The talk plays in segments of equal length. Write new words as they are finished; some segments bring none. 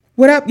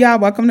What up, y'all?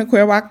 Welcome to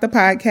Queer Walk, the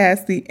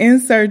podcast, the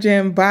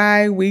Insurgent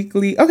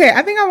bi-weekly. Okay,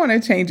 I think I want to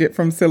change it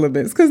from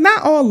syllabus because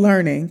not all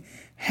learning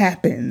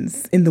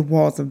happens in the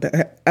walls of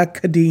the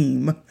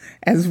academe,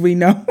 as we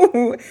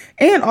know.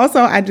 And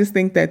also, I just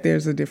think that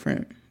there's a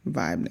different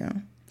vibe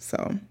now.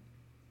 So,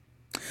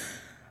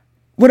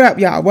 what up,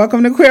 y'all?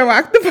 Welcome to Queer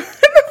Walk, the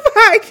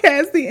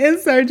podcast, the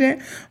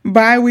Insurgent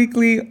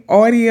bi-weekly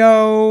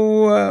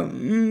audio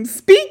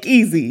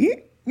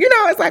speakeasy. You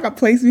know, it's like a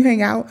place you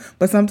hang out,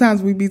 but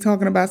sometimes we be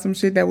talking about some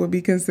shit that would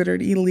be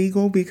considered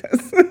illegal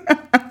because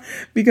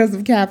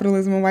of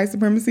capitalism and white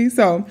supremacy.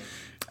 So,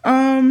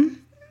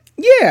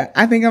 yeah,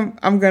 I think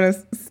I'm gonna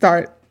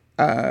start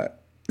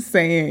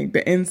saying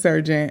the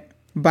Insurgent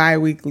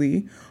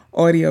bi-weekly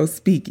audio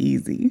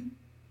speakeasy.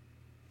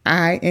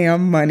 I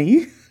am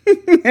Money,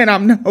 and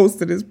I'm the host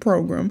of this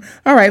program.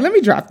 All right, let me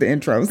drop the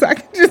intro so I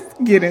can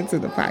just get into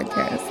the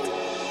podcast.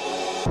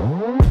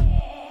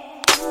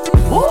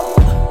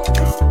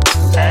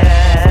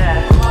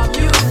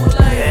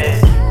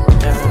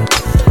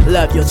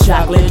 Love your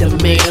chocolate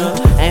demeanor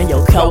and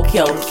your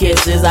cocoa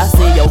kisses. I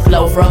see your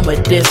glow from a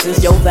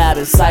distance. Your vibe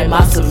inside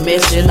my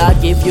submission. I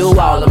give you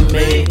all of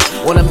me.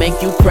 Wanna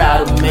make you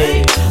proud of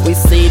me. We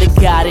see the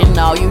God in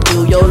all you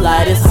do. Your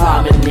light is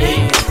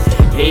harmony.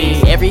 Hey,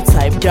 every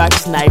type,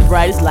 darkest night,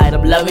 brightest light.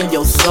 I'm loving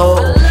your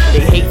soul. They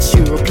hate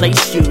you,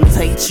 replace you,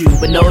 taint you,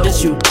 but know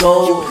that you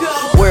go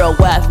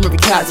worldwide from every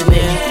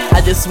continent.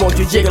 I just want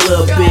you jiggle a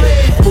little bit.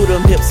 Move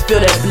them hips, feel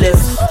that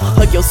bliss.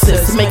 Hug your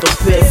sis, make a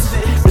piss.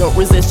 Don't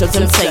resist your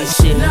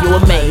temptation.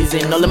 You're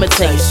amazing, no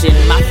limitation.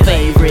 My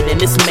favorite in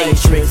this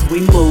matrix.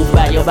 We move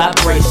by your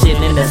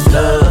vibration, and that's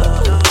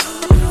love.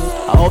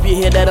 I hope you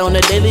hear that on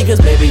the daily, cause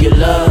baby you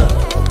love.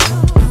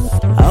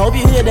 I hope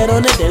you hear that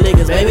on the daily,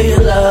 cause baby you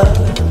love.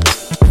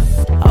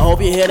 I hope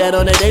you hear that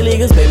on the daily,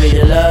 cause baby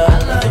you love.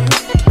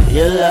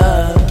 You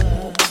love.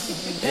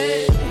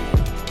 Hey.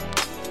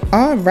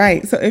 All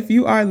right. So if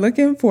you are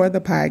looking for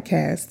the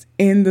podcast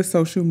in the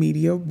social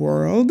media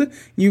world,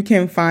 you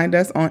can find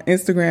us on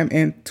Instagram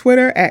and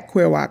Twitter at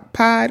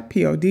QueerWalkPod,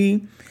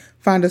 P-O-D.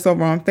 Find us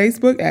over on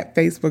Facebook at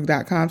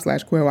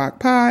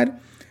facebook.com/QueerWalkPod.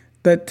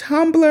 The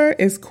Tumblr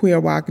is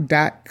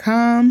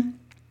queerwalk.com.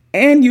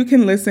 And you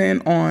can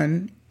listen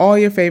on all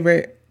your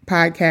favorite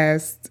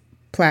podcast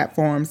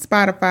platforms: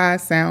 Spotify,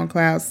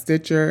 SoundCloud,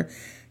 Stitcher,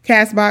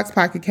 Castbox,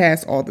 Pocket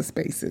Cast, all the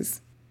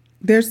spaces.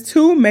 There's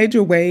two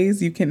major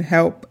ways you can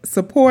help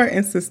support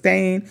and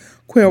sustain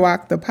Queer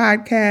Walk the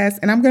podcast,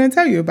 and I'm going to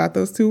tell you about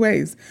those two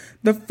ways.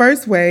 The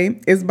first way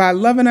is by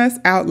loving us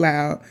out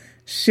loud.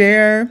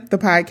 Share the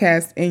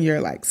podcast in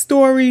your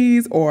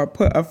stories or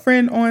put a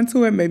friend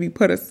onto it. Maybe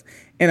put us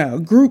in a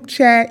group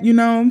chat,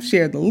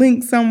 share the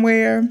link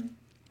somewhere.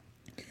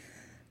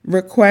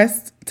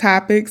 Request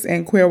topics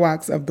and queer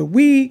walks of the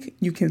week.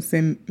 You can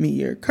send me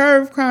your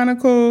Curve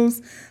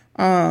Chronicles.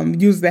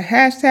 Use the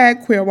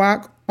hashtag Queer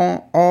Walk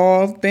on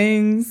all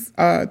things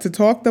to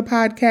talk the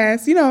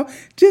podcast.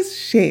 Just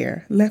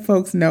share. Let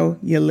folks know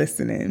you're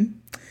listening.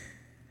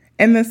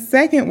 And the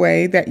second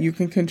way that you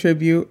can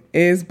contribute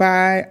is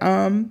by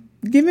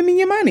giving me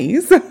your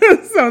money so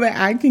that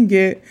I can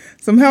get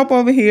some help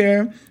over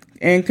here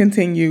and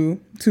continue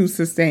to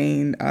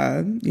sustain,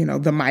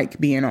 the mic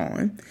being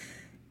on.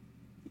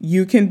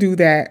 You can do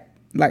that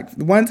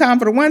one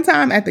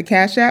time at the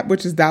Cash App,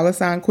 which is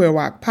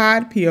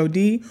 $QueerWalkPod,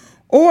 P-O-D,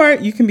 or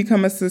you can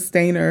become a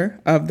sustainer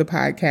of the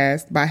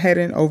podcast by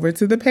heading over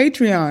to the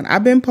Patreon.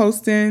 I've been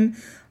posting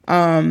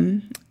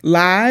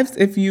lives.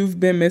 If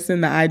you've been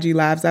missing the IG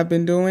lives I've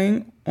been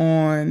doing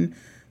on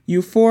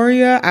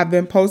Euphoria, I've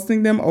been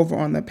posting them over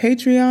on the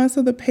Patreon,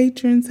 so the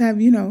patrons have,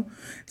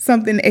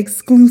 something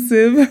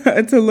exclusive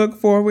to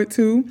look forward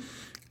to.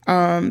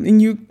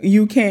 And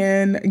you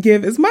can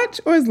give as much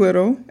or as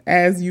little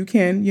as you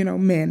can,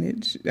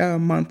 manage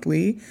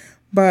monthly.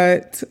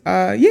 But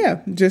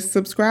just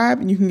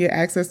subscribe and you can get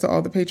access to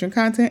all the Patreon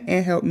content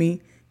and help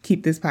me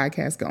keep this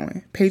podcast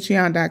going.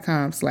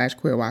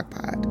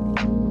 Patreon.com/QueerWalkPod.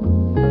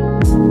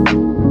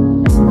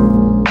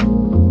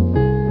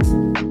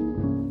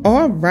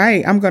 All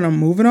right, I'm going to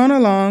move it on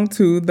along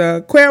to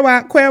the Queer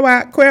Walk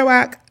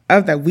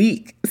of the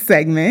Week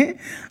segment.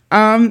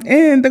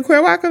 And the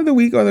Queer Walk of the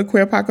Week or the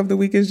Queer Walk of the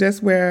Week is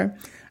just where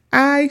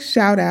I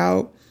shout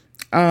out,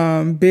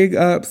 big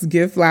ups,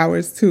 give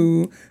flowers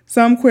to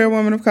some queer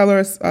woman of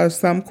color or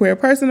some queer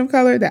person of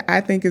color that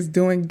I think is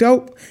doing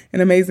dope and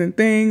amazing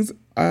things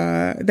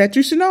that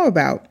you should know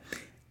about.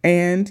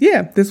 And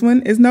this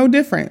one is no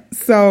different.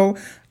 So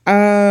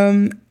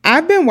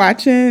I've been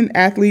watching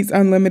Athletes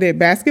Unlimited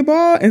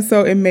basketball, and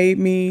so it made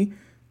me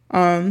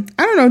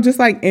just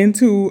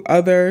into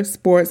other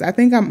sports. I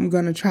think I'm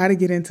going to try to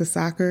get into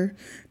soccer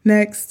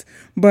next.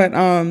 But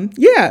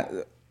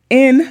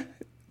in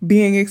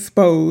being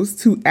exposed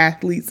to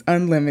Athletes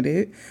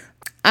Unlimited,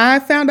 I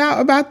found out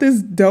about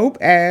this dope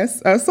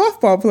ass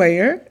softball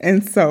player.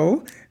 And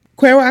so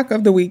Queer Walk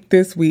of the Week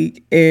this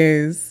week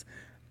is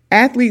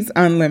Athletes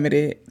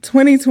Unlimited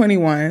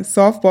 2021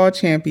 softball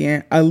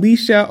champion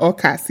Alicia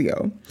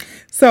Ocasio.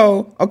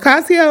 So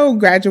Ocasio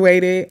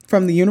graduated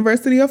from the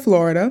University of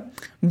Florida,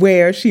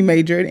 where she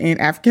majored in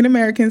African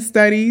American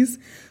studies.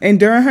 And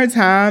during her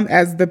time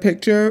as the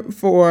pitcher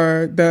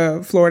for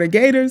the Florida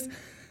Gators,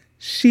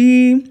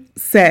 she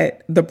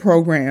set the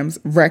program's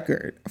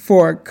record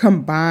for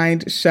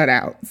combined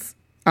shutouts.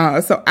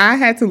 So I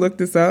had to look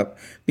this up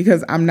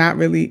because I'm not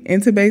really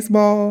into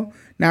baseball,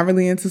 not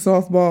really into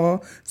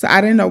softball. So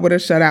I didn't know what a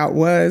shutout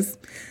was.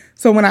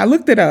 So when I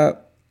looked it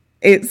up,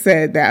 it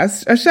said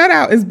that a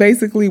shutout is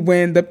basically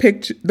when the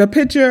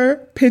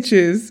pitcher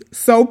pitches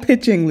so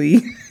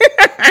pitchingly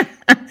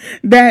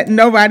that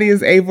nobody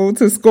is able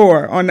to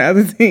score on the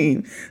other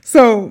team.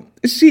 So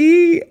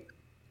she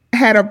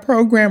had a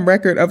program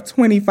record of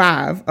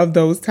 25 of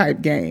those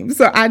type games.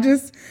 So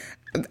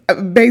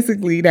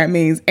basically that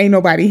means ain't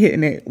nobody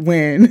hitting it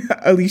when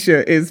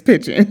Alicia is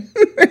pitching.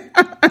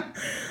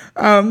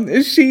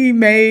 She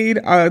made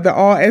the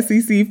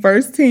All-SEC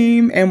first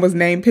team and was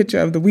named Pitcher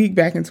of the Week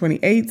back in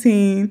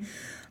 2018.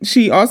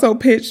 She also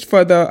pitched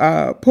for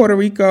the Puerto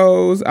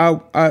Rico's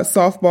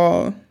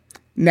softball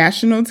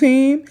national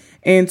team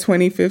in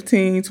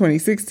 2015,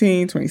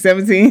 2016,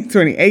 2017,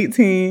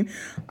 2018.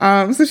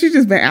 So she's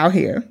just been out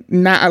here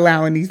not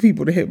allowing these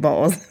people to hit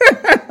balls.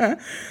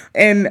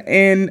 And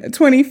in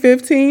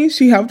 2015,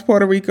 she helped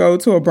Puerto Rico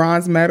to a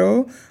bronze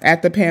medal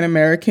at the Pan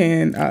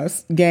American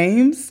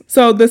Games.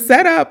 So the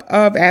setup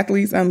of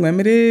Athletes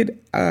Unlimited,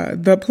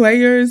 the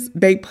players,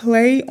 they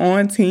play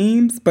on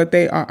teams, but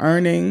they are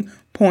earning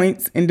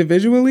points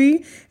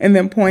individually. And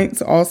then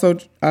points also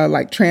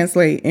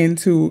translate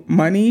into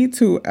money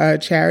to a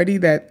charity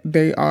that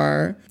they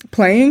are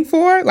playing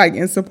for, like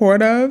in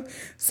support of.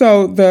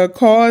 So the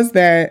cause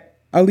that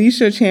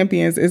Alicia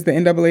champions is the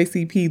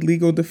NAACP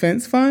Legal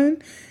Defense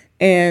Fund.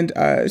 And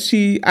I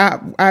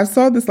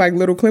saw this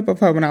little clip of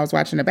her when I was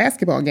watching a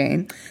basketball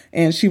game,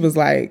 and she was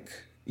like,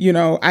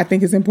 I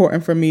think it's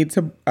important for me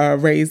to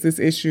raise this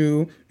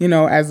issue,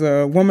 as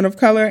a woman of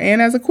color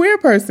and as a queer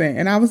person.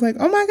 And I was like,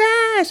 oh my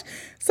gosh,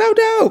 so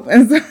dope.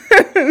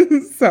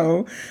 And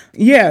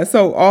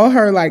so all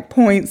her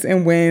points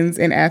and wins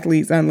in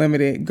Athletes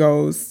Unlimited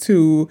goes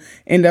to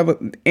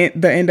the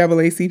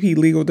NAACP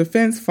Legal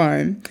Defense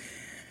Fund.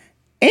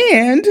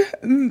 And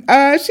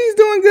she's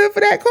doing good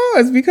for that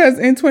cause because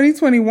in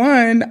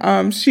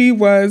 2021, she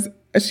was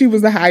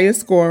the highest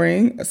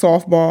scoring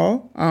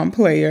softball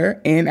player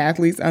in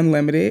Athletes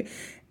Unlimited,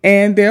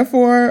 and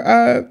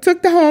therefore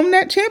took the home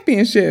net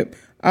championship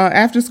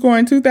after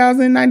scoring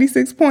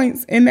 2,096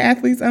 points in the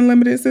Athletes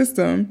Unlimited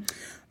system.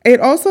 It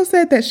also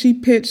said that she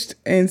pitched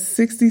in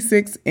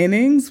 66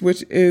 innings,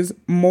 which is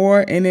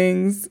more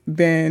innings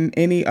than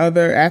any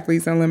other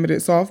Athletes Unlimited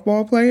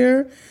softball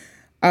player.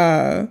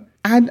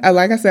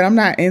 Like I said, I'm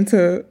not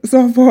into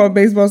softball or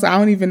baseball, so I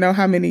don't even know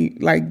how many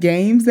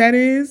games that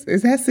is.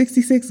 Is that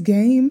 66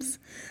 games?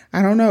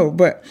 I don't know.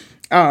 But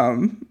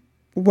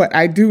what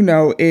I do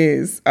know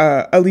is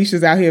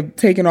Alicia's out here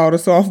taking all the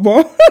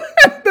softball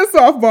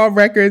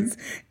records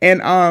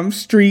and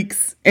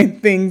streaks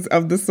and things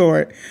of the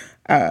sort.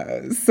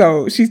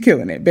 So she's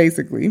killing it,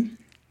 basically.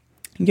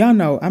 Y'all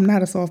know I'm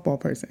not a softball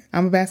person.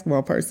 I'm a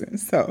basketball person.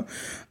 So,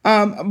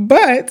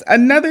 but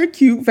another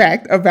cute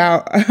fact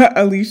about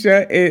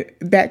Alicia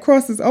that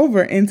crosses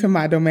over into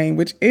my domain,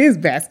 which is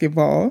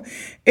basketball,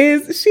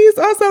 is she's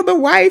also the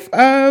wife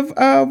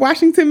of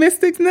Washington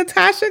Mystics'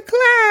 Natasha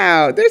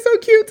Cloud. They're so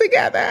cute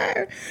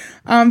together.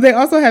 They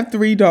also have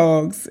 3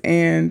 dogs,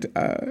 and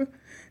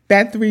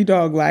that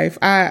 3-dog life,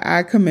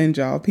 I commend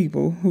y'all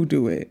people who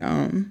do it.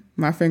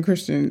 My friend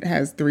Christian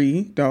has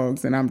 3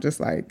 dogs, and I'm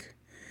just like,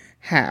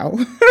 how?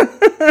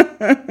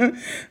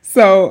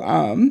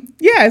 So,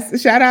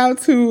 yes, shout out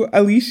to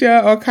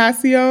Alicia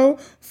Ocasio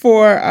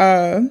for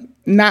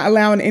not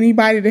allowing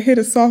anybody to hit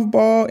a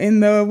softball in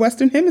the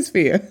Western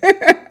Hemisphere.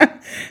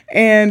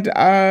 And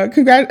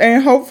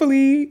and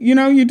hopefully,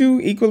 you do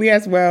equally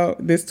as well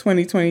this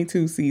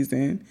 2022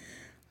 season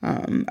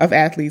of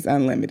Athletes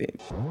Unlimited.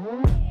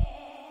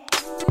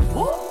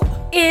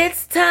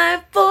 It's time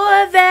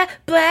for that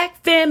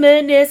Black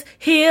feminist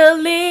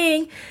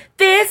healing.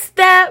 This,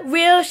 that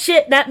real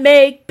shit, not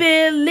make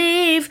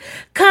believe.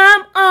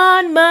 Come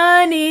on,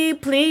 money,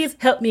 please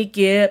help me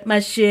get my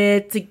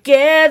shit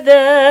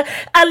together.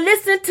 I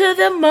listen to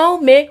the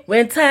moment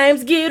when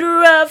times get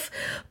rough.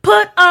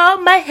 Put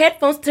on my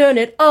headphones, turn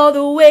it all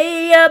the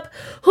way up.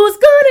 Who's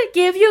gonna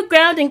give you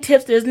grounding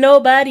tips? There's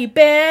nobody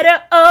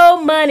better.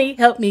 Oh, money,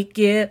 help me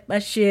get my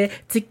shit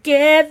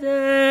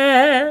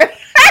together.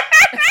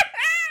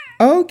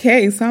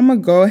 Okay, so I'm going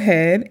to go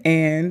ahead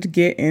and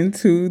get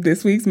into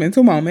this week's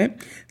mental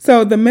moment.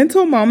 So the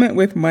mental moment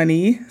with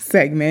money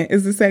segment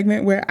is the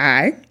segment where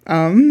I,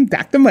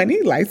 Dr.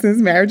 Money, licensed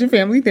marriage and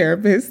family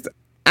therapist,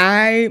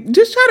 I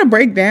just try to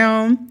break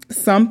down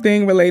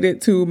something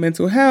related to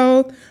mental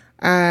health.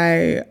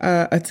 I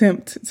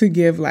attempt to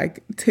give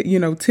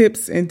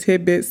tips and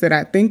tidbits that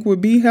I think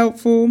would be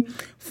helpful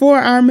for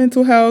our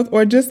mental health,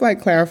 or just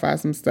clarify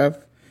some stuff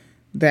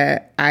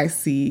that I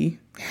see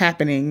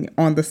happening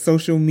on the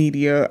social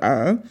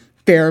media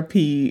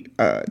therapy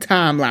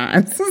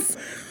timelines.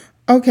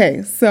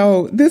 Okay,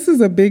 so this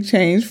is a big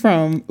change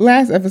from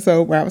last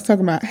episode where I was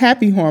talking about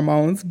happy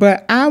hormones,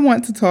 but I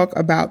want to talk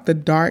about the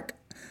dark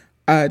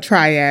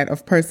triad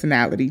of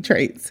personality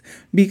traits,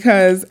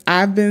 because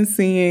I've been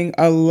seeing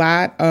a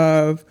lot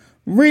of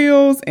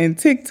reels and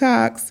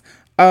TikToks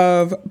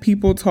of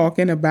people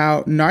talking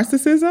about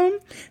narcissism.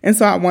 And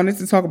so I wanted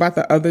to talk about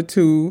the other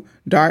two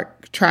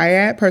dark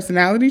triad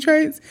personality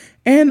traits,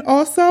 and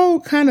also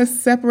kind of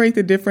separate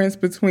the difference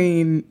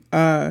between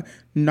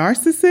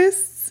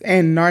narcissists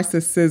and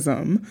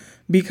narcissism,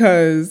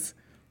 because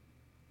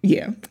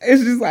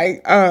it's just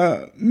like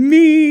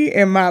me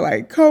and my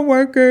like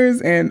coworkers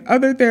and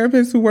other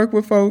therapists who work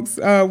with folks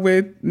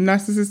with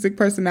narcissistic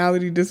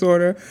personality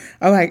disorder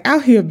are like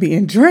out here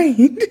being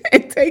drained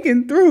and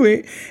taken through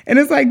it. And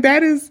it's like,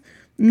 that is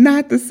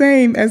not the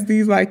same as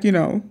these, like,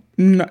 being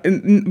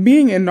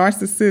a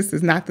narcissist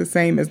is not the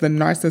same as the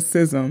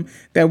narcissism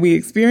that we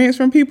experience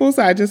from people.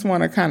 So I just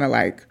want to kind of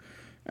like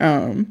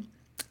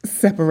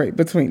separate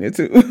between the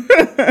two,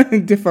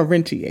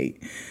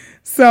 differentiate.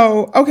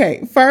 So,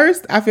 okay,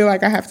 first, I feel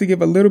like I have to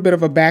give a little bit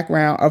of a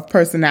background of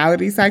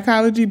personality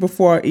psychology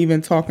before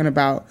even talking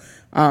about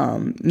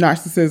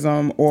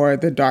narcissism or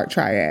the dark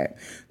triad.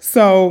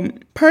 So,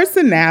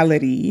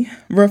 personality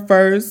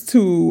refers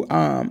to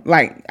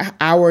like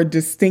our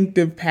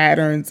distinctive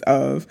patterns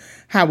of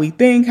how we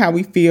think, how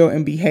we feel,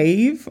 and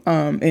behave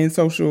in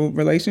social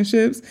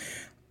relationships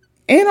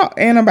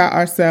and about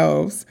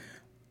ourselves.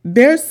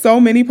 There's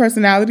so many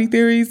personality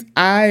theories.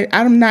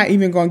 I'm not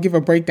even going to give a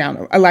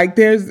breakdown. Like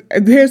there's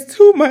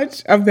too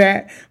much of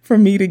that for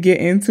me to get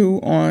into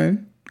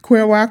on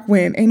Queer WOC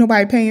when ain't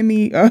nobody paying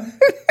me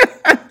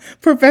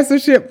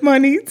professorship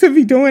money to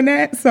be doing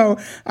that. So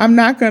I'm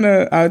not going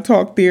to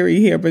talk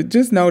theory here, but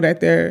just know that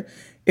there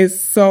is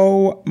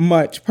so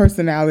much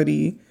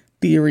personality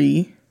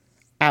theory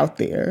out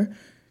there.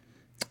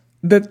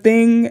 The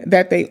thing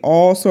that they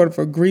all sort of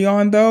agree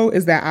on, though,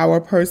 is that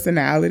our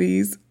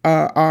personalities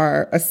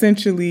are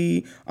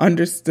essentially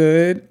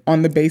understood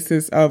on the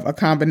basis of a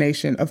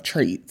combination of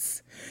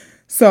traits.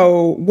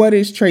 So what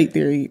is trait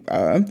theory?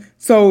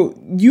 So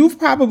you've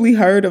probably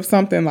heard of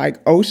something like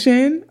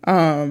Ocean.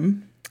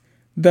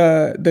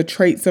 The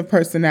traits of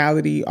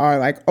personality are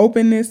like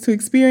openness to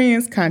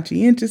experience,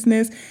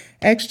 conscientiousness,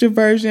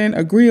 extroversion,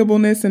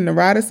 agreeableness, and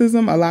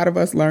neuroticism. A lot of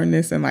us learn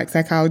this in like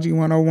Psychology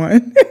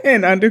 101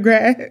 in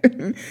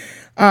undergrad.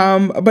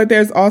 But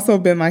there's also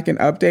been like an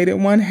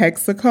updated one,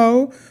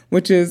 Hexaco,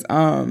 which is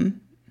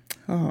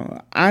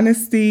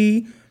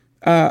honesty,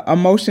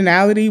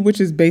 emotionality,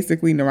 which is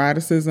basically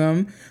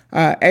neuroticism,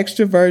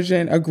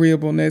 extroversion,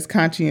 agreeableness,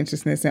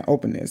 conscientiousness, and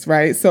openness,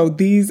 right? So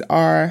these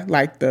are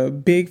like the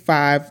big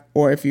five,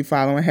 or if you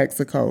follow in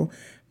Hexaco,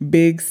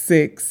 big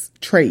six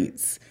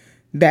traits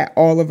that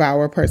all of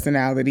our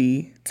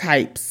personality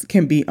types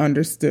can be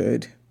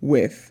understood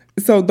with.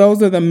 So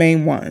those are the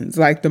main ones,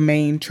 like the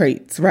main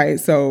traits, right?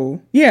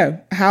 So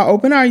how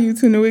open are you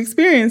to new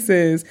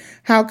experiences?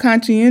 How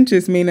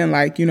conscientious, meaning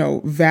like,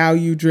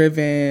 value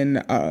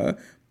driven,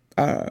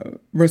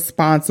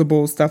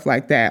 responsible, stuff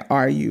like that,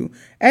 are you?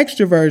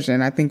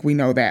 Extroversion, I think we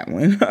know that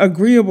one.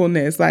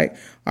 Agreeableness, like,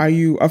 are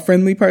you a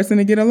friendly person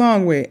to get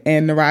along with?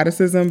 And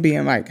neuroticism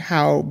being like,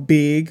 how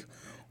big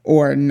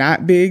or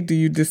not big do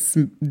you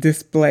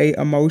display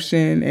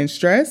emotion and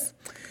stress?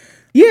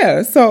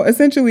 So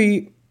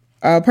essentially,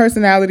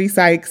 personality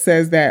psych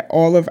says that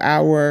all of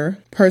our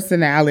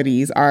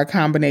personalities are a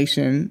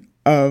combination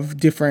of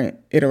different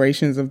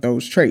iterations of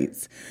those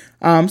traits.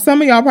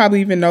 Some of y'all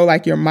probably even know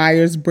like your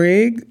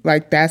Myers-Briggs,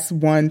 like that's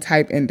one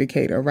type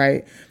indicator,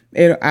 right?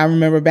 I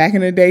remember back in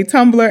the day,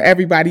 Tumblr,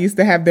 everybody used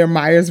to have their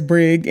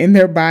Myers-Briggs in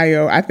their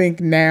bio. I think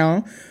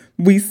now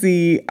we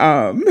see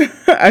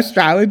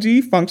astrology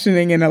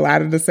functioning in a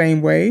lot of the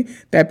same way,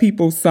 that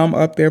people sum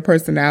up their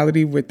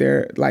personality with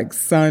their like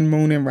sun,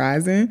 moon, and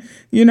rising,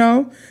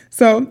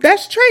 So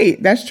that's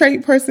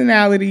trait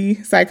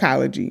personality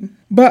psychology.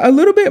 But a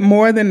little bit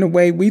more than the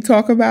way we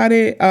talk about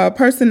it,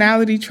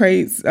 personality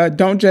traits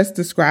don't just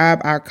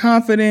describe our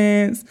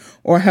confidence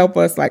or help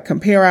us like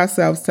compare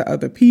ourselves to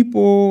other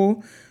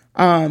people.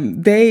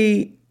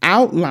 They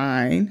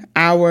outline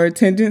our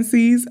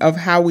tendencies of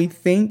how we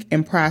think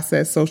and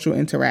process social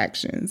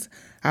interactions.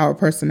 Our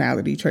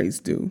personality traits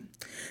do.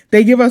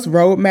 They give us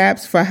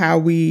roadmaps for how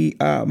we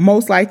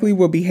most likely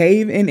will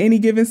behave in any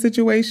given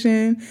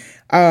situation.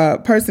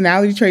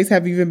 Personality traits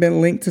have even been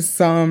linked to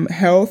some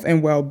health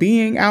and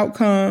well-being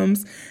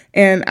outcomes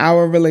and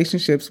our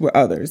relationships with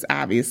others,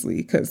 obviously,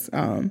 because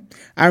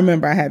I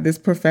remember I had this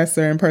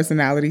professor in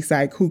personality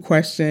psych who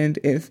questioned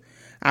if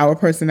our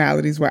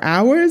personalities were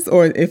ours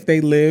or if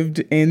they lived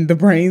in the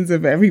brains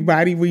of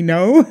everybody we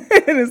know.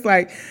 And it's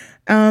like,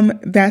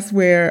 that's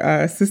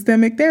where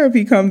systemic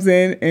therapy comes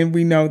in, and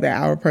we know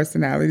that our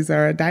personalities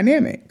are a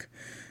dynamic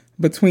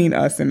between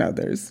us and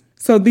others.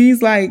 So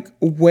these like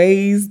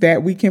ways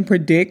that we can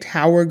predict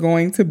how we're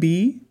going to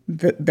be,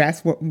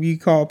 that's what we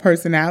call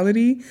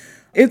personality.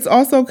 It's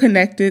also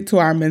connected to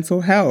our mental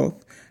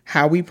health,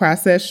 how we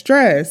process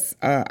stress,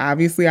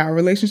 obviously our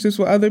relationships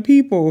with other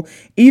people,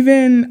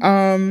 even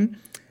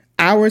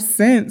our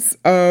sense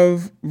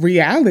of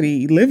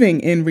reality,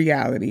 living in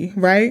reality,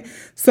 right?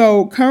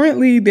 So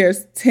currently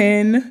there's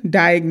 10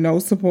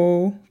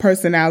 diagnosable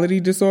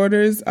personality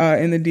disorders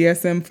in the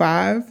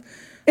DSM-5.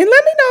 And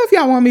let me know if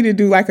y'all want me to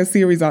do like a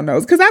series on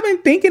those, because I've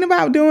been thinking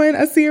about doing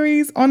a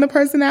series on the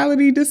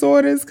personality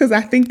disorders because I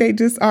think they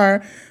just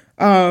are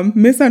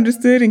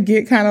misunderstood and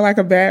get kind of like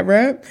a bad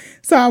rep.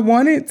 So I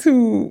wanted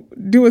to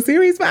do a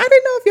series, but I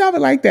didn't know if y'all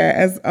would like that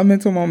as a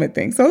mental moment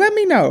thing. So let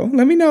me know.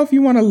 Let me know if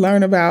you want to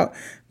learn about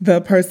the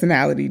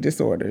personality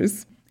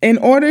disorders. In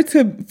order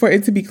for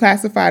it to be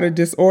classified a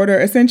disorder,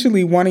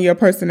 essentially one of your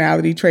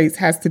personality traits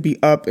has to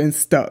be up and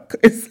stuck.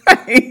 It's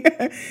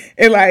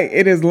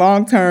it is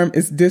long-term,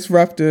 it's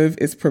disruptive,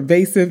 it's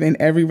pervasive in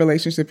every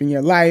relationship in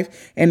your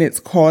life, and it's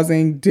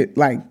causing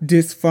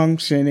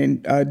dysfunction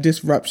and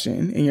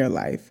disruption in your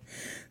life.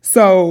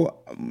 So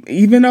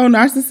even though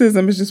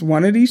narcissism is just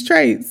one of these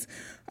traits,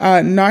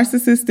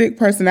 narcissistic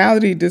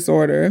personality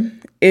disorder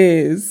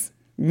is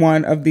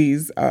one of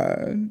these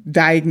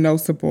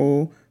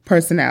diagnosable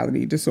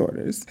personality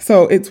disorders.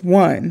 So it's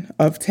 1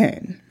 of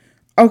 10.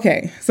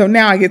 Okay, so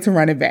now I get to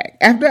run it back.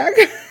 After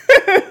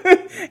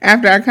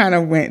I kind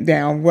of went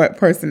down what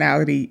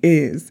personality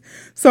is.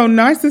 So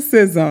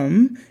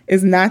narcissism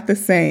is not the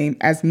same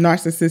as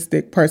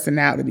narcissistic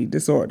personality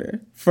disorder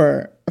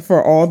for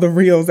all the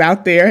reels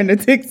out there and the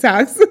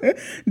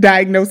TikToks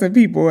diagnosing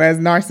people as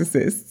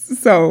narcissists.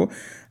 So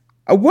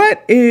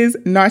what is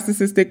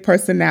narcissistic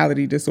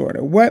personality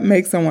disorder? What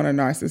makes someone a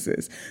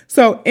narcissist?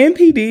 So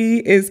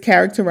NPD is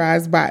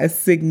characterized by a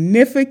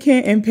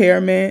significant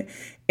impairment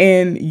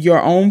in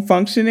your own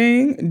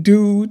functioning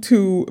due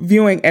to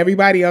viewing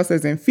everybody else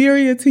as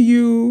inferior to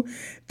you,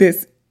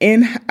 this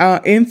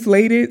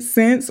inflated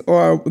sense,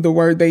 or the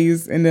word they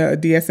use in the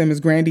DSM is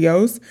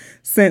grandiose,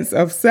 sense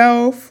of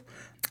self,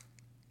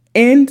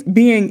 and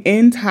being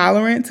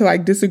intolerant to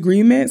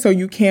disagreement. So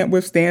you can't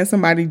withstand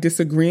somebody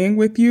disagreeing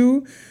with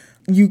you.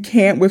 You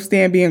can't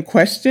withstand being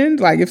questioned.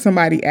 Like if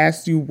somebody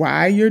asks you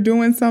why you're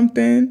doing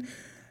something,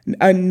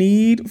 a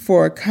need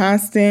for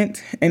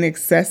constant and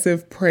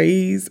excessive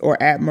praise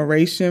or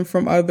admiration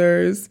from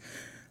others,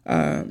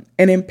 an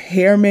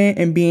impairment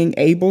in being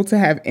able to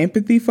have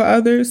empathy for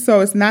others.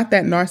 So it's not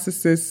that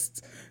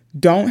narcissists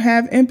don't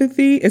have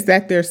empathy. It's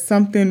that there's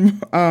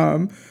something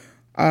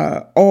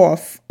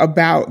off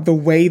about the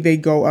way they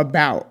go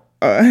about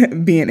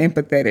being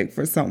empathetic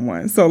for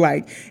someone. So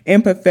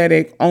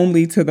empathetic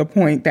only to the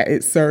point that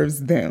it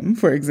serves them,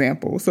 for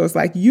example. So it's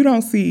you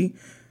don't see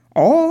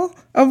all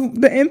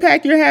of the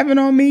impact you're having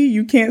on me.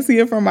 You can't see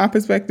it from my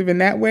perspective in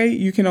that way.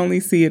 You can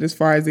only see it as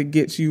far as it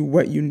gets you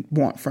what you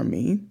want from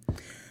me.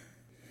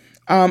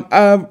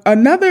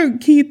 Another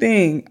key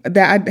thing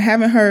that I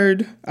haven't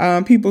heard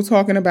people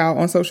talking about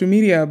on social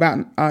media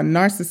about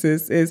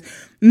narcissists is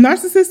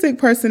narcissistic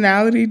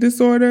personality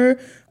disorder.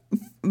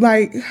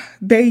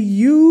 They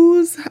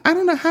use,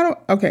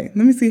 let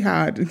me see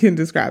how I can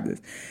describe this.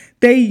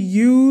 They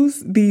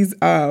use these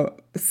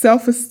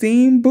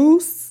self-esteem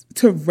boosts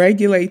to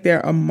regulate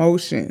their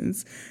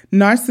emotions.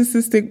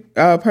 Narcissistic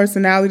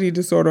personality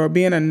disorder, or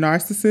being a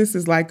narcissist,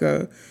 is like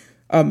a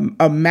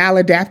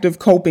maladaptive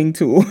coping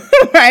tool,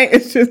 right?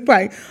 It's just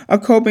a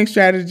coping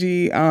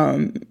strategy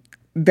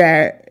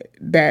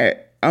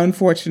that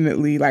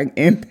unfortunately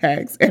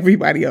impacts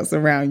everybody else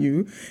around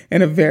you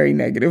in a very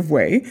negative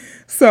way.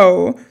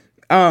 So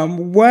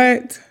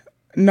what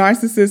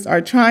narcissists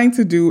are trying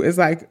to do is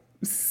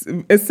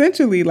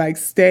essentially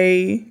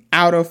stay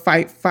out of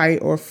fight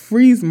or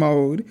freeze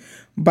mode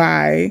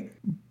by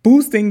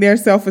boosting their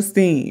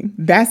self-esteem.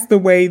 That's the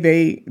way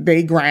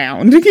they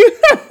ground,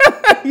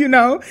 you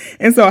know?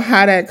 And so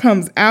how that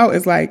comes out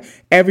is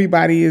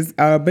everybody is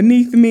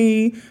beneath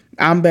me.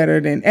 I'm better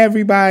than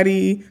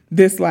everybody.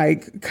 This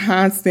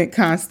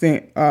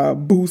constant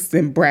boost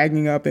and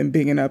bragging up and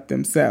bigging up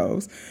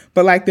themselves.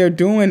 But they're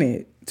doing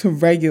it to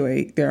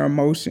regulate their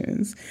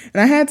emotions.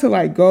 And I had to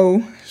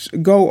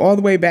go all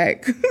the way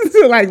back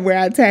to where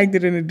I tagged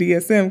it in the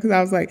DSM, because I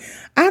was I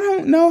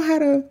don't know how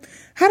do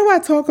I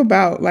talk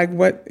about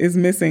what is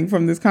missing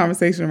from this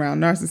conversation around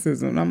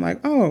narcissism? And I'm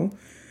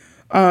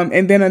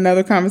and then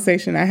another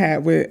conversation I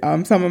had with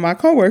some of my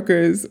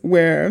coworkers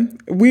where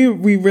we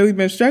really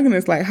been struggling.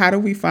 It's how do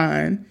we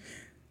find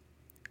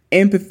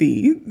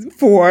empathy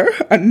for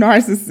a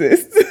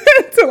narcissist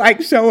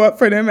to show up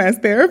for them as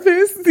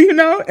therapists, you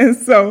know? And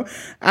so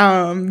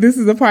this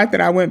is the part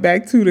that I went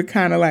back to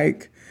kind of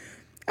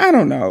I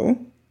don't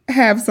know,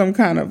 have some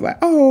kind of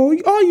oh,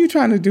 all you're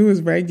trying to do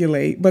is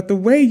regulate, but the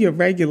way you're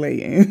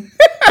regulating,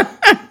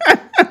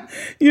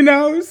 you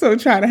know, so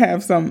try to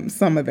have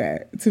some of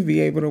that to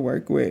be able to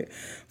work with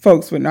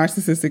folks with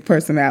narcissistic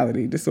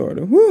personality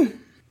disorder. Whew.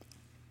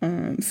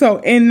 So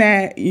in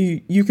that,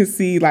 you can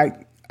see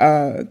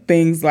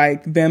things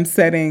like them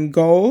setting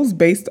goals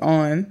based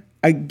on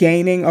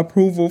gaining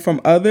approval from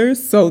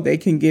others so they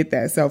can get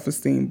that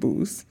self-esteem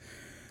boost.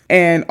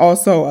 And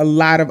also a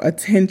lot of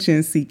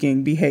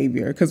attention-seeking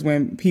behavior, because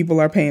when people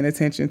are paying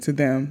attention to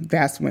them,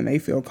 that's when they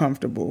feel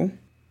comfortable.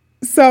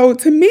 So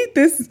to meet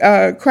this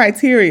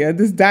criteria,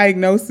 this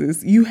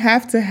diagnosis, you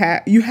have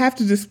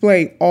to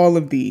display all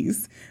of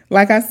these.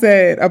 Like I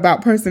said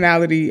about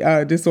personality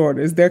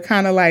disorders, they're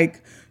kind of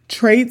like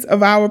traits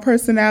of our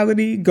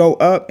personality go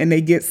up and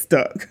they get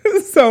stuck.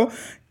 So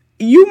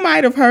you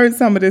might have heard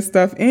some of this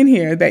stuff in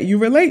here that you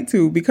relate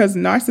to, because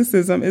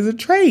narcissism is a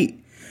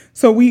trait.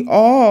 So we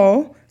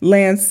all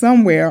land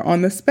somewhere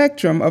on the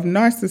spectrum of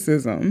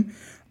narcissism.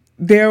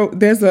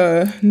 There's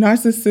a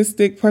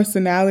narcissistic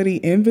personality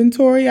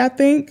inventory, I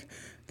think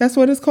that's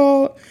what it's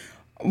called.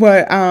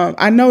 But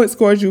I know it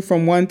scores you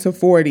from 1 to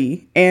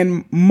 40,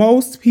 and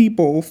most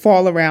people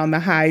fall around the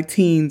high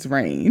teens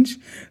range.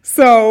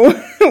 So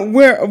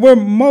we're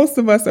most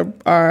of us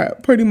are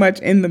pretty much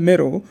in the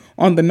middle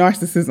on the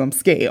narcissism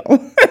scale.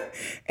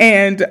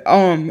 And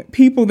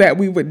people that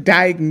we would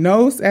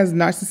diagnose as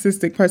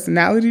narcissistic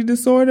personality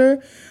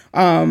disorder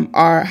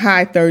are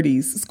high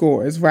 30s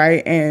scores,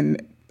 right?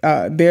 And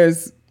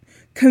there's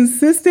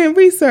consistent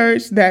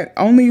research that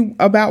only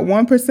about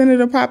 1% of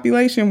the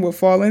population will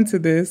fall into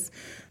this,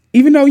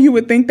 even though you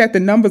would think that the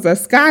numbers are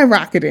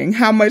skyrocketing,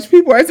 how much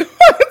people are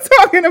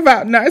talking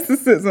about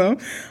narcissism.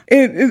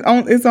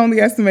 It's only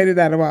estimated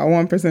that about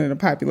 1% of the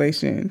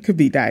population could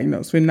be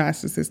diagnosed with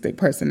narcissistic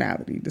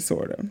personality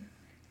disorder.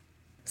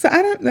 So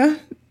I don't know.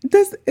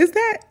 Does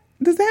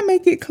that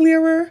make it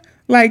clearer?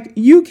 Like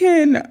you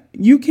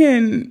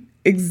can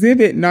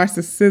exhibit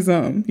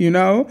narcissism,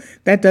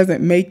 that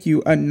doesn't make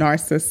you a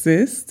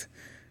narcissist.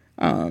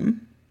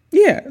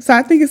 So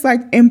I think it's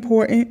like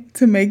important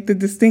to make the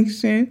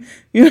distinction,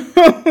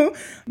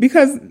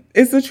 because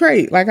it's a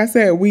trait. Like I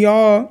said, we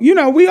all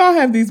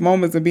have these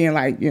moments of being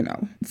like,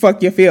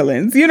 fuck your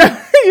feelings,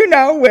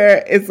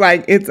 where it's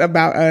like, it's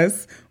about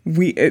us.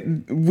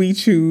 We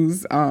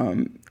choose,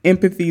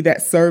 empathy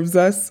that serves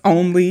us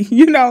only,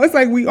 it's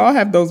like we all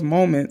have those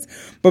moments,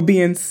 but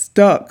being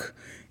stuck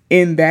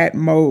in that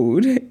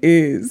mode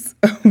is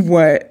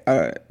what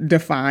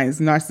defines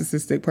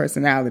narcissistic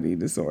personality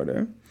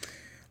disorder,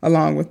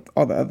 along with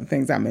all the other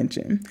things I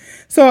mentioned.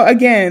 So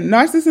again,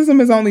 narcissism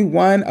is only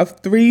one of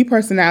 3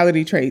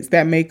 personality traits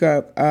that make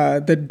up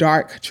the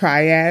dark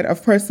triad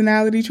of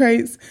personality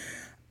traits.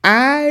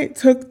 I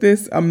took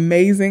this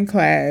amazing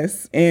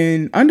class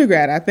in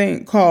undergrad, I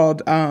think,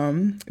 called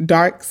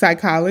Dark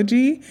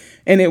Psychology.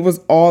 And it was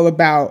all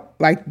about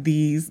like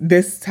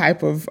this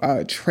type of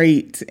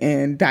trait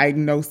and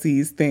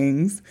diagnoses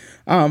things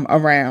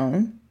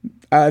around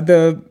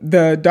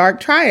the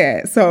dark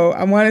triad. So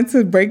I wanted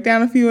to break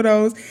down a few of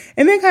those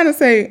and then kind of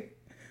say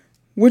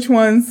which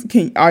ones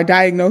are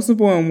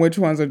diagnosable and which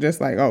ones are just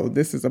like, oh,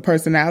 this is a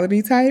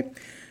personality type.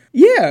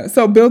 Yeah,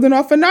 so building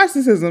off of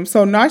narcissism.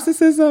 So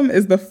narcissism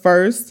is the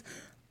first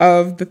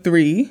of the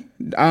 3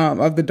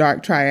 of the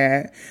dark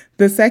triad.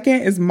 The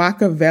second is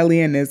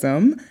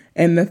Machiavellianism.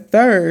 And the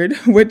third,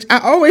 which I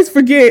always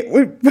forget,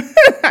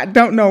 I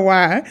don't know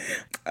why.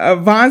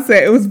 Vaughn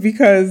said it was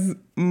because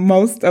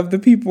most of the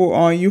people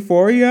on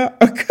Euphoria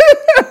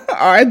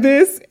are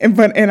this, and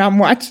I'm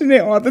watching it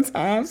all the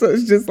time, so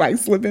it's just like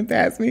slipping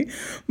past me.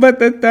 But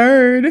the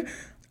third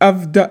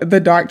of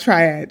the dark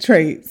triad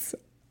traits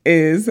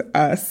is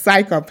a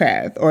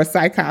psychopath or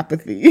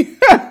psychopathy,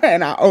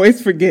 and I always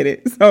forget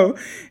it. So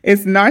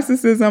it's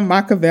narcissism,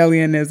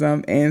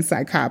 Machiavellianism, and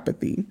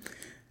psychopathy.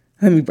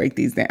 Let me break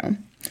these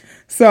down.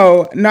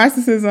 So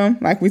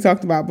narcissism, like we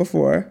talked about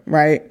before,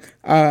 right?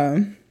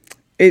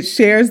 It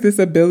shares this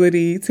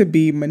ability to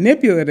be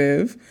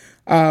manipulative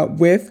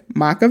with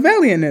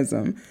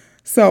Machiavellianism.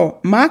 So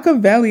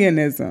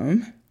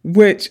Machiavellianism,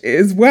 which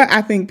is what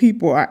I think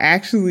people are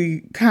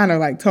actually kind of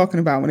like talking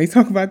about when they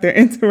talk about their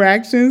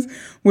interactions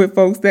with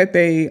folks that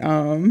they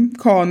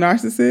call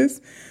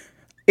narcissists.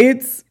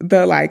 It's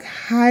the like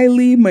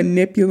highly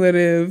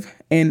manipulative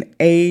and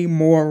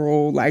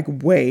amoral like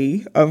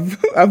way of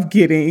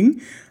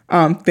getting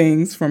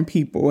things from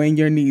people and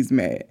your needs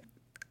met.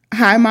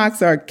 High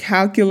Mocs are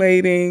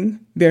calculating,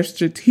 they're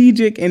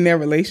strategic in their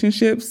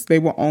relationships. They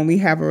will only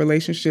have a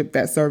relationship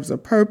that serves a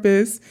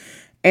purpose,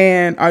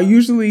 and are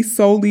usually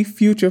solely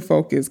future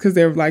focused because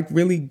they're like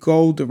really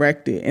goal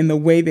directed. And the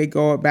way they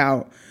go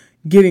about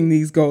getting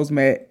these goals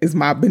met is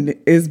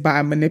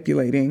by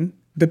manipulating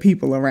the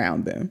people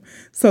around them.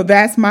 So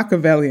that's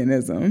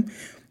Machiavellianism.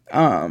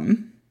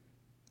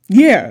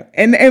 Yeah.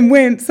 And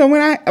when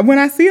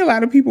I see a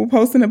lot of people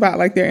posting about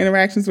like their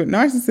interactions with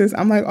narcissists,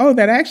 I'm like, oh,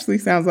 that actually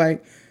sounds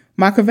like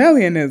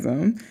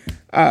Machiavellianism.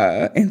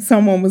 And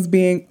someone was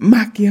being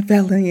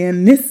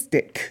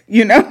Machiavellianistic,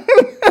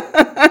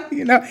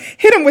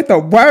 hit them with the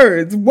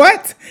words.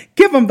 What?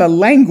 Give them the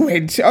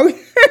language.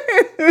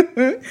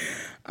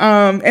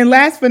 And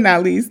last but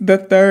not least, the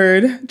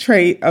third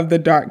trait of the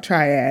dark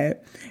triad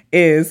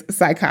is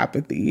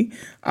psychopathy.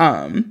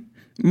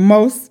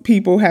 Most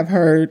people have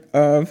heard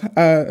of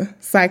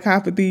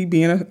psychopathy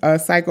being a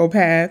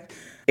psychopath.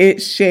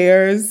 It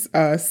shares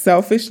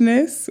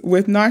selfishness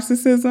with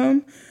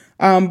narcissism.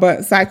 But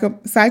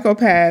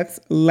psychopaths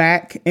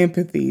lack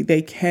empathy.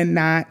 They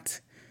cannot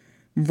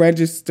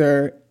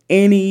register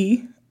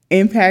any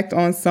impact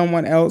on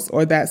someone else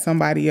or that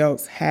somebody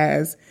else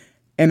has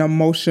an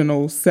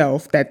emotional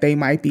self that they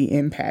might be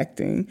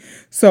impacting.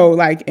 So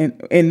like in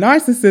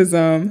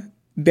narcissism,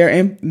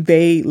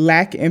 they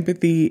lack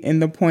empathy in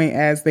the point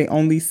as they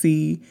only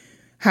see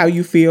how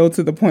you feel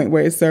to the point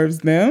where it serves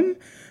them.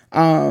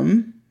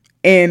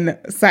 In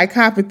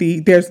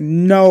psychopathy, there's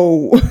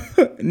no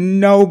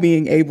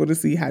being able to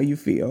see how you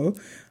feel.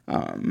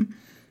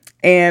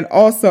 And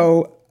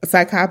also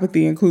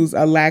psychopathy includes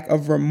a lack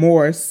of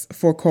remorse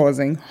for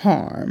causing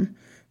harm.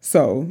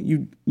 So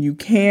you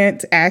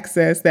can't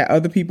access that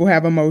other people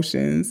have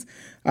emotions,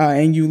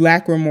 and you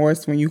lack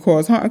remorse when you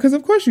cause harm, because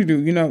of course you do.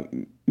 You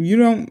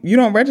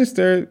don't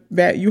register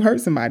that you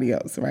hurt somebody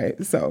else,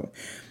 right? So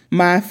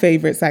my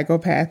favorite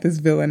psychopath is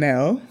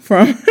Villanelle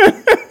from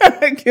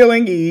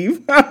Killing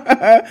Eve.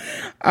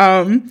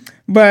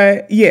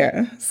 But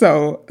yeah,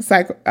 so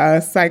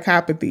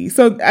psychopathy.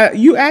 So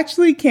you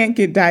actually can't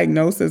get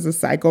diagnosed as a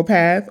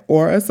psychopath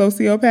or a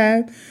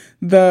sociopath.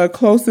 The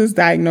closest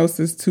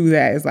diagnosis to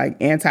that is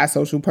like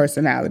antisocial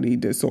personality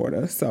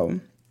disorder. So,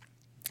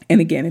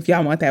 and again, if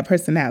y'all want that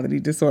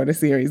personality disorder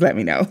series, let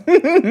me know.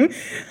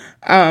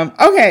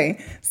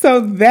 Okay,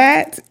 so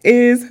that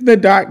is the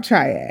dark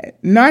triad: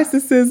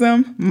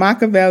 narcissism,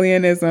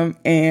 Machiavellianism,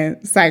 and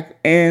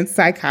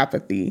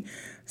psychopathy.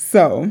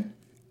 So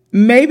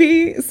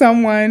maybe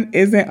someone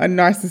isn't a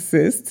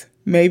narcissist.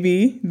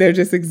 Maybe they're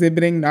just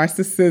exhibiting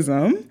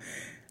narcissism.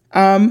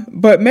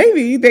 But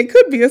maybe they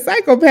could be a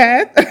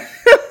psychopath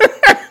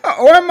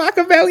or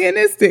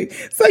Machiavellianistic.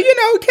 So,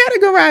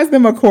 categorize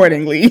them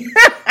accordingly.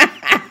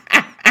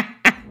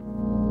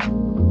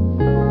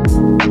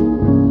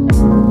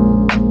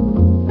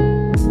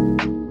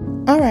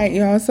 All right,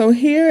 y'all. So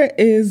here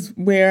is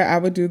where I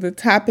would do the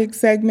topic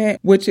segment,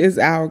 which is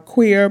our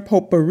queer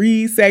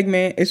potpourri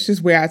segment. It's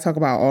just where I talk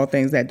about all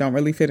things that don't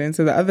really fit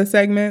into the other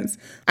segments.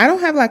 I don't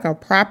have like a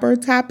proper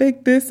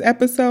topic this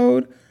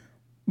episode,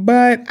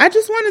 but I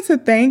just wanted to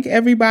thank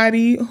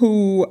everybody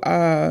who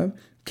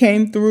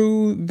came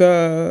through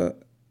the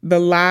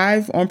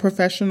live on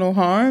professional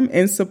harm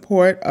in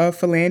support of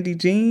Philandy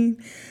Jean.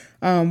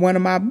 One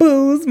of my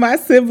boos, my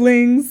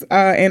siblings,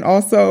 and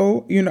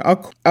also,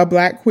 a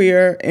Black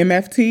queer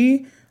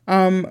MFT,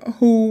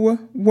 who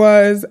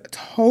was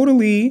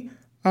totally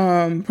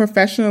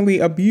professionally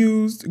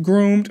abused,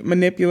 groomed,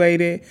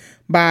 manipulated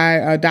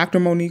by Dr.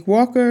 Monique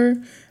Walker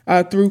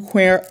through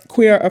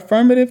queer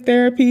affirmative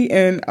therapy.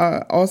 And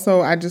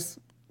also, I guess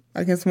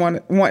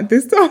want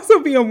this to also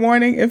be a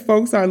warning if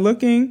folks are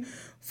looking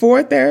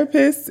for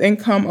therapists and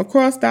come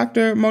across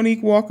Dr.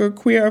 Monique Walker.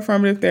 Queer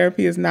affirmative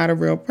therapy is not a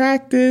real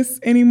practice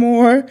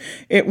anymore.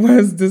 It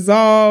was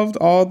dissolved.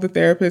 All the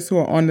therapists who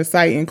are on the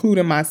site,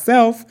 including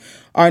myself,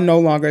 are no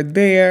longer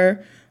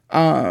there.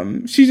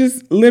 She's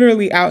just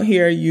literally out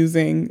here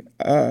using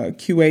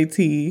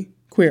QAT,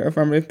 queer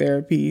affirmative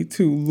therapy,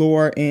 to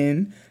lure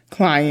in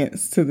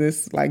clients to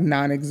this like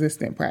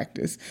non-existent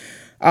practice.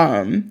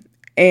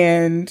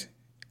 And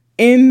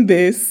in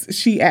this,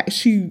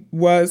 she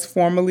was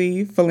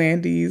formerly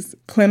Philandy's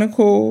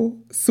clinical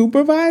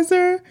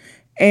supervisor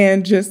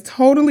and just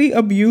totally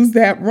abused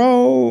that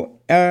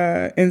role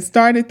and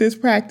started this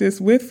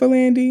practice with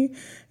Philandy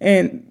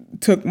and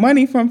took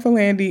money from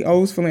Philandy,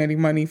 owes Philandy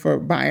money for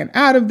buying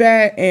out of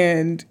that,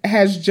 and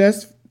has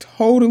just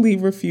totally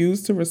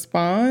refused to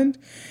respond.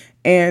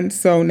 And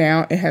so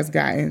now it has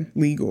gotten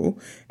legal.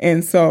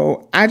 And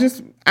so I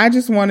just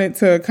wanted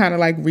to kind of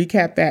like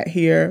recap that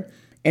here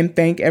and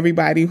thank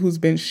everybody who's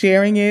been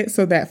sharing it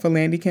so that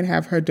Philandy can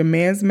have her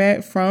demands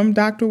met from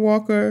Dr.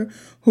 Walker,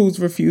 who's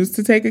refused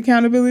to take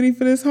accountability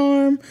for this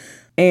harm.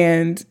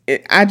 And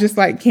I just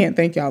can't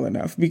thank y'all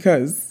enough,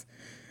 because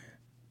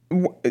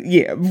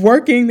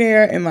working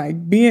there and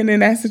like being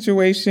in that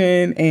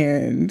situation,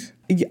 and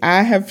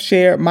I have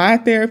shared my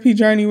therapy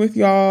journey with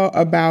y'all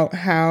about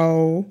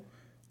how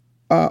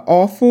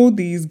awful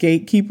these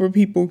gatekeeper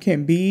people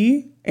can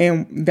be.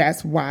 And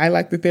that's why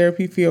like the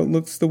therapy field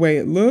looks the way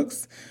it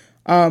looks.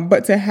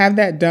 But to have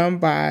that done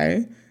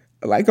by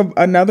like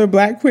another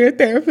Black queer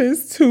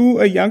therapist to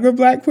a younger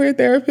Black queer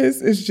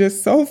therapist is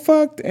just so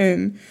fucked.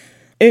 And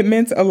it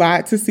meant a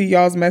lot to see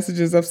y'all's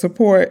messages of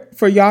support,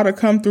 for y'all to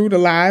come through the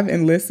live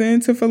and listen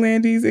to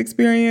Philandy's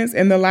experience.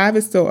 And the live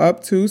is still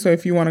up too. So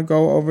if you want to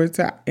go over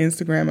to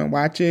Instagram and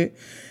watch it,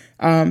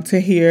 to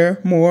hear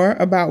more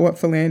about what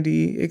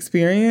Philandy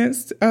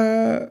experienced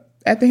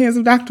at the hands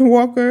of Dr.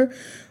 Walker.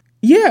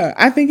 Yeah,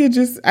 I think it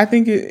just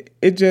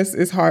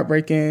is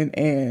heartbreaking,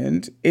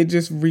 and it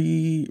just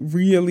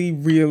really,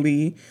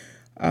 really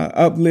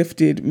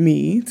uplifted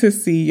me to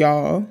see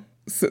y'all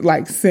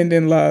like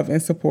sending love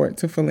and support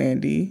to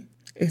Philandy.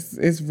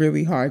 It's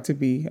really hard to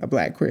be a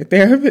Black queer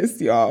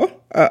therapist, y'all.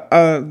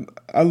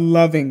 A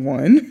loving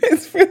one.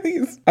 It's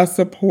really a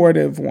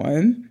supportive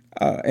one,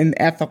 an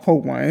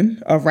ethical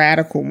one, a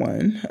radical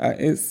one.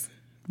 It's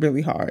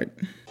really hard.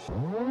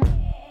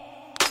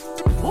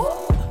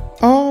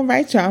 All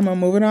right, y'all, I'm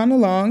moving on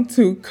along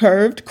to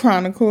Curved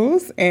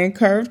Chronicles. And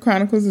Curved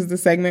Chronicles is the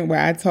segment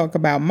where I talk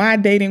about my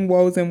dating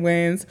woes and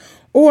wins,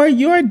 or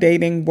your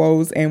dating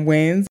woes and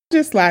wins.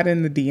 Just slide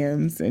in the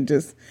DMs and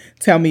just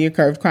tell me your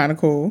Curved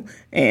Chronicle,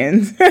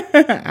 and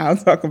I'll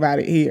talk about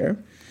it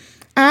here.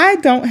 I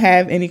don't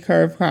have any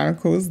Curved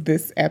Chronicles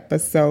this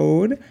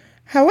episode.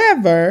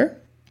 However,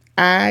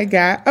 I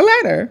got a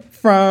letter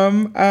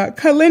from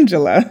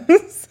Calendula.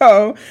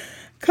 So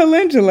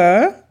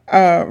Calendula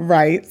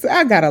writes,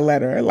 I got a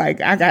letter. Like,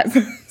 I got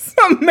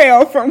some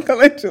mail from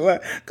Calendula.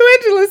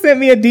 Calendula sent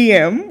me a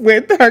DM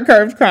with her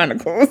Curved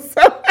Chronicles.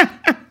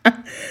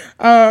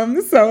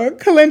 So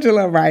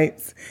Calendula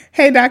writes,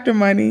 "Hey, Dr.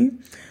 Money.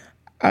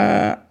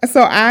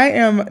 So I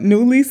am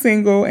newly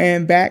single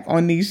and back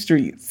on these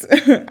streets.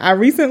 I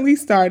recently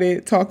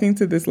started talking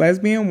to this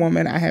lesbian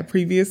woman I had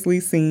previously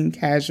seen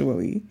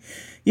casually.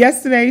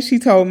 Yesterday, she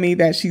told me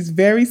that she's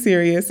very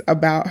serious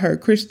about her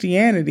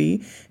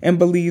Christianity and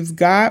believes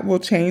God will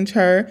change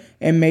her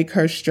and make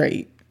her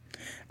straight.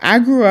 I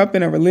grew up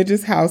in a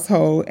religious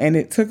household, and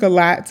it took a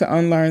lot to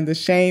unlearn the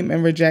shame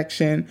and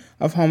rejection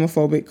of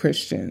homophobic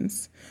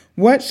Christians.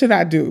 What should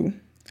I do?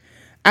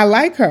 I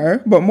like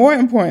her, but more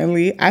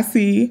importantly, I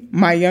see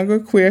my younger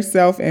queer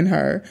self in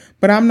her,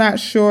 but I'm not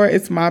sure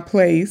it's my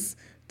place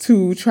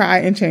to try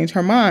and change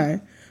her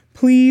mind.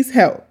 Please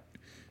help.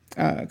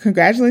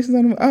 Congratulations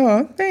on the...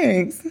 Oh,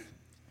 thanks.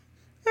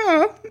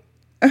 Oh,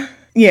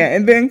 yeah.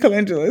 And then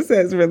Calendula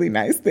says really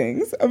nice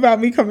things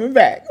about me coming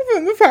back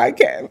from the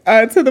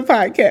podcast, to the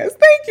podcast.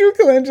 Thank you,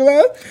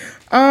 Calendula.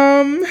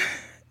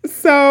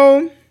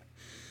 So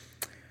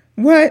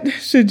what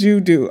should you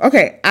do?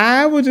 Okay.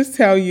 I will just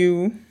tell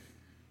you,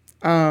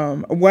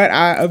 what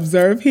I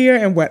observe here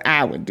and what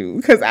I would do,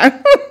 because I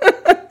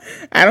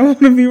don't want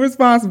to be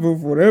responsible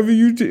for whatever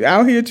you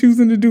out here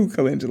choosing to do,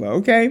 Calendula.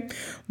 Okay.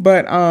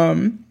 But,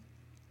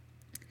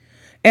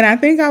 and I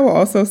think I will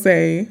also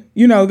say,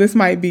 this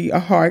might be a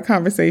hard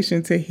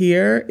conversation to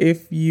hear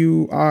if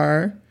you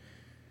are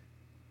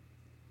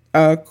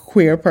a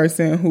queer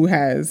person who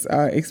has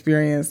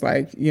experienced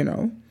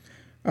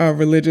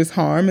religious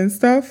harm and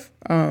stuff.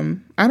 I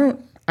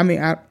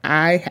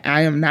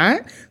am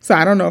not, so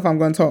I don't know if I'm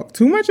going to talk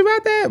too much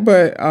about that,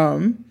 but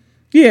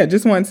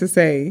just wanted to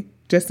say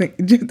just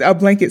a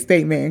blanket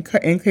statement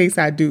in case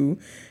I do,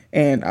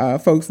 and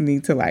folks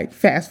need to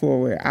fast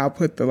forward. I'll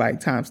put the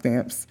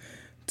timestamps.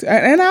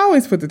 And I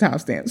always put the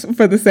timestamps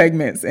for the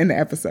segments in the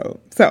episode.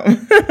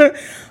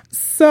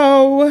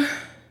 So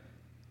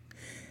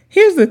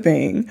here's the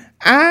thing.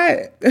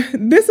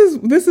 This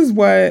is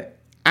what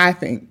I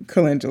think,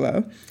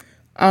 Calendula.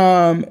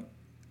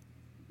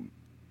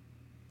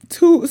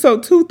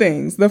 Two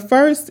things. The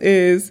first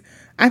is,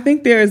 I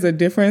think there is a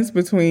difference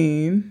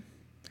between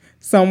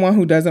someone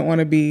who doesn't want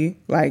to be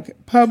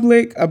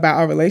public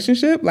about a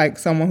relationship, like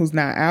someone who's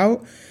not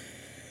out,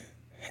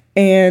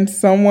 and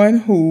someone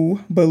who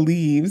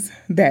believes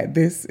that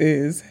this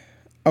is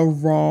a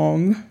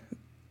wrong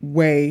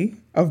way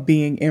of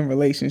being in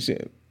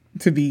relationship,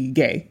 to be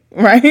gay,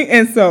 right?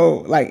 And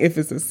so if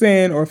it's a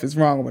sin or if it's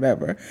wrong or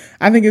whatever,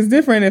 I think it's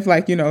different if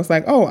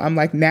it's oh, I'm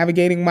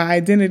navigating my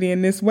identity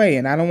in this way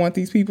and I don't want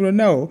these people to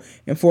know,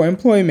 and for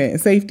employment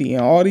and safety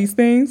and all these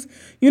things,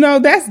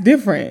 that's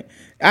different.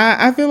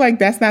 I feel like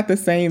that's not the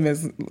same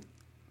as,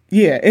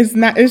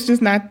 it's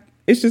just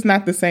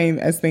not the same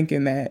as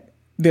thinking that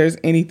there's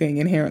anything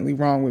inherently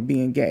wrong with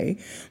being gay.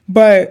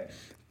 But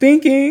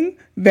thinking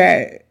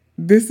that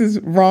this is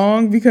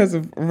wrong because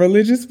of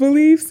religious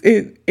beliefs,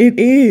 it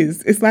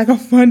is. It's a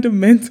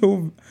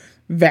fundamental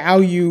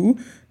value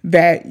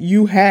that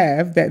you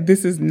have, that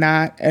this is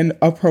not an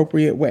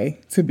appropriate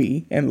way to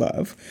be in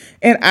love.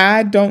 And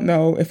I don't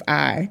know if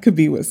I could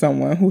be with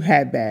someone who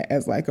had that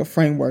as a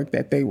framework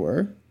that they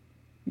were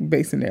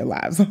basing their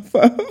lives off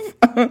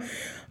of.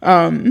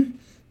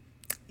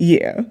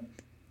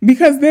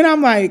 Because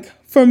then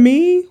for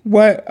me,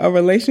 what a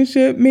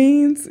relationship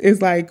means is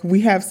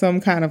we have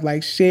some kind of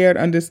shared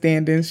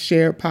understanding,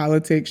 shared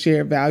politics,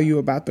 shared value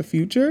about the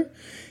future,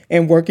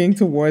 and working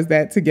towards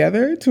that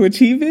together to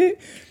achieve it.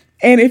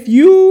 And if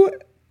you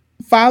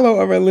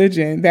follow a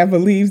religion that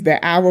believes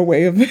that our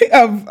way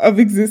of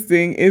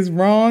existing is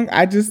wrong,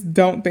 I just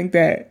don't think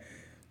that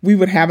we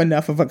would have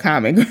enough of a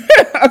common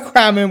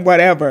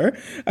whatever,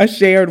 a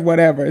shared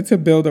whatever to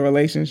build a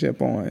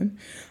relationship on.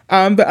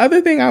 The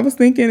other thing I was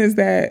thinking is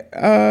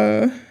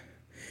that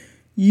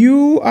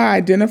you are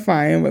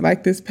identifying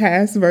with this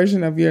past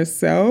version of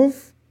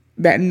yourself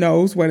that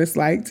knows what it's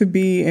like to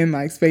be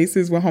in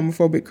spaces with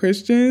homophobic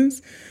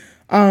Christians.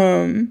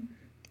 I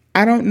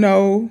don't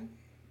know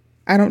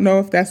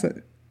if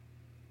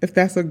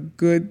that's a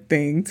good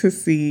thing to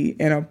see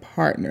in a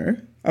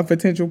partner, a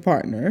potential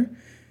partner,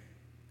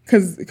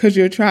 because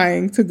you're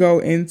trying to go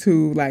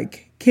into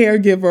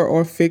caregiver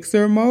or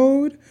fixer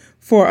mode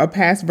for a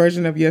past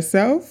version of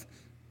yourself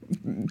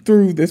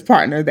through this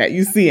partner that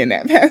you see in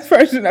that past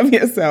version of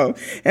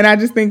yourself. And I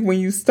just think when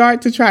you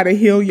start to try to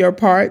heal your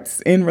parts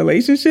in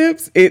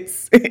relationships,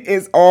 it's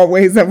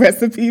always a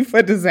recipe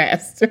for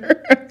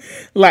disaster.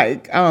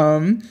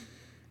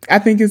 I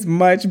think it's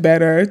much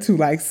better to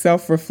like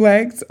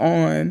self-reflect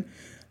on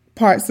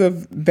parts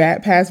of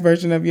that past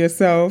version of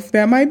yourself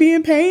that might be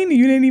in pain.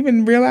 You didn't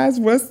even realize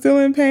was still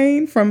in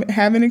pain from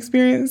having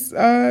experienced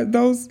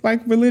those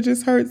like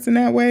religious hurts in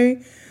that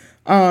way.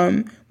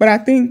 But I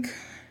think,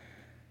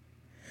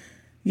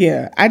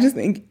 I just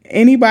think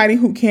anybody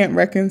who can't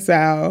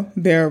reconcile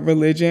their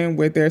religion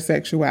with their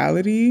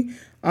sexuality,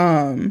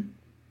 I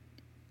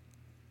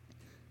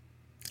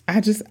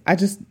just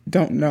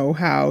don't know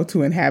how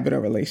to inhabit a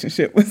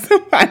relationship with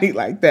somebody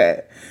like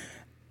that.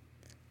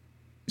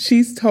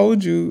 She's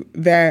told you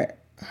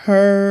that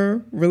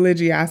her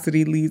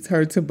religiosity leads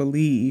her to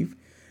believe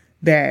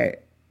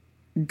that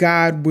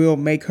God will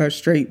make her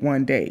straight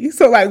one day.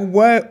 So like,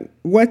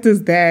 what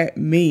does that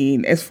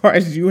mean as far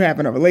as you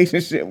having a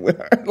relationship with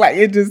her? Like,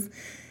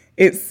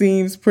 it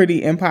seems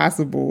pretty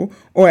impossible,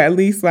 or at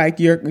least like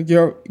you're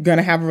going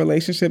to have a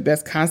relationship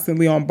that's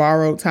constantly on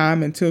borrowed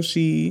time until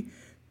she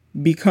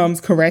becomes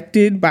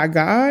corrected by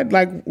God.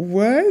 Like,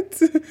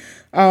 what?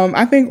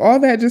 I think all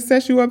that just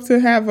sets you up to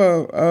have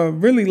a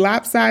really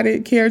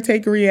lopsided,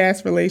 caretakery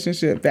ass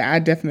relationship that I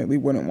definitely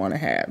wouldn't want to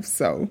have.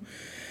 So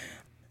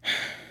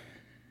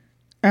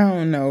I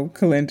don't know,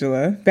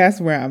 Calendula.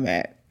 That's where I'm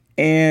at.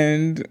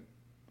 And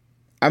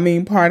I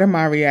mean, part of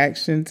my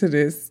reaction to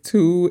this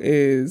too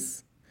is,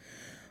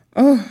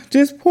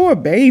 just poor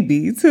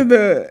baby to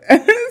the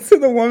to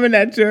the woman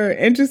that you're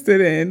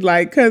interested in.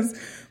 Like, because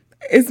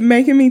it's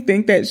making me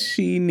think that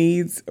she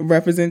needs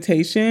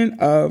representation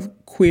of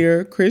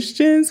queer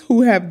Christians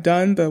who have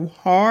done the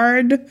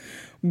hard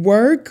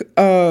work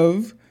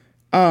of,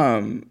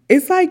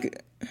 it's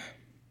like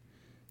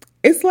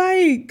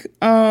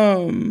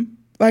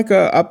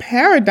a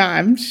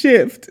paradigm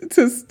shift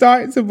to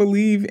start to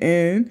believe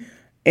in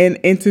an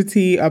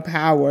entity of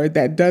power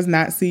that does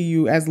not see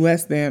you as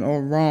less than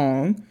or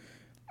wrong.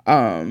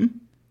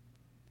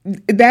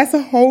 That's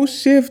a whole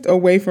shift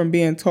away from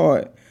being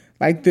taught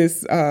like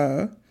this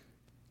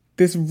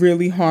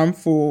really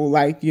harmful,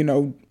 like, you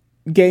know,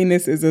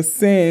 gayness is a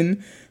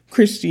sin,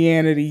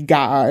 Christianity,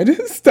 God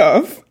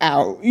stuff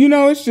out. You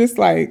know, it's just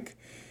like,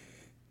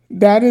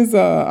 that is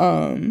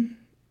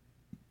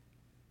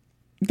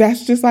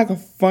that's just like a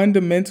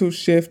fundamental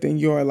shift in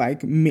your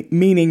like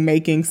meaning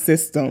making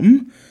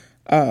system.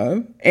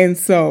 And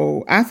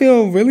so I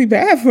feel really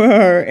bad for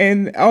her.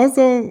 And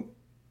also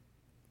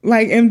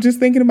like, I'm just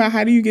thinking about,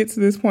 how do you get to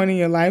this point in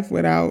your life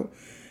without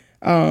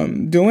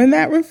doing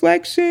that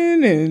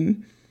reflection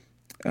and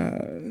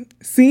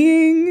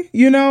seeing,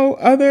 you know,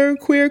 other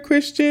queer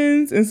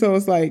Christians. And so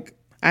it's like,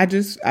 I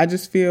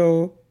just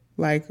feel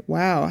like,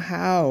 wow,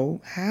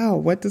 how,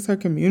 what does her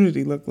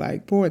community look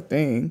like? Poor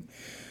thing.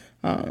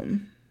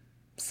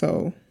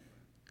 So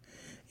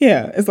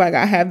yeah, it's like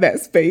I have that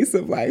space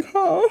of like,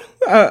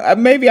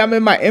 maybe I'm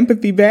in my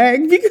empathy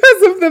bag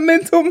because of the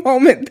mental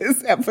moment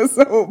this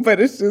episode, but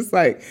it's just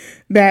like,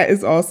 that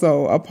is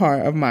also a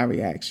part of my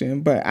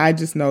reaction. But I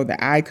just know that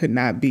I could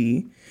not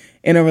be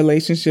in a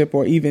relationship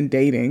or even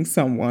dating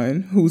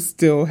someone who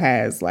still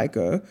has like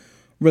a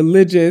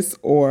religious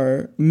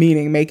or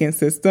meaning making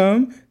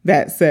system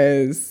that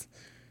says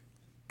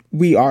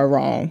we are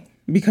wrong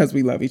because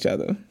we love each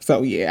other.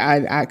 So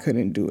yeah, I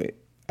couldn't do it.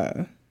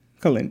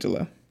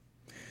 Calendula.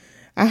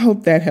 I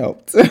hope that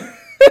helped.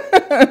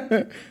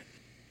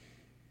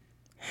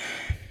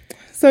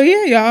 So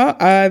yeah, y'all,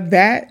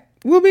 that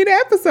will be the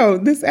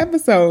episode. This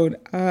episode,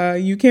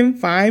 you can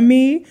find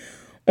me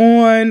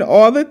on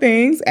all the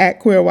things at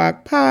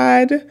QueerWalk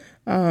Pod.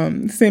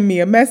 Send me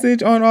a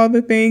message on all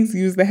the things.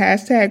 Use the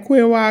hashtag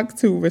QueerWalk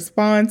to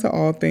respond to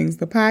all things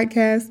the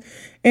podcast.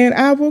 And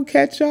I will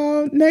catch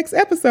y'all next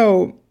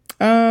episode.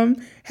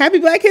 Happy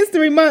Black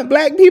History Month,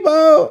 Black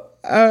people.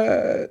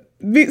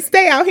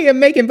 Stay out here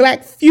making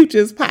Black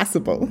futures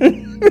possible.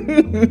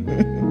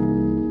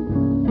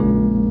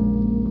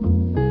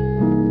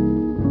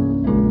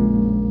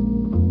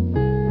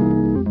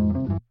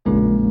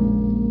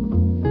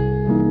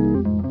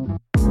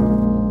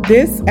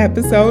 This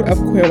episode of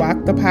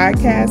QueerWalk the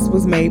podcast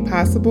was made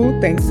possible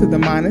thanks to the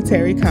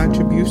monetary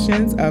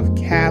contributions of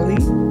Callie,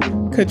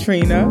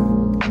 Katrina,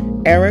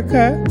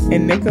 Erica,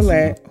 and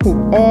Nicolette,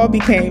 who all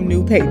became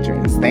new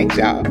patrons. Thanks,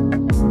 y'all.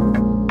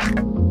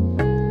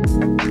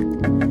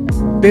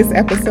 This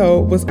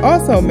episode was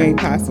also made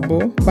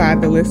possible by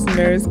the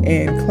listeners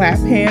in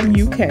Clapham,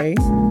 UK,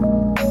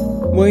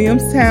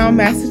 Williamstown,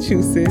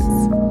 Massachusetts,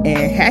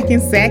 and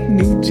Hackensack,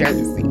 New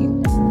Jersey.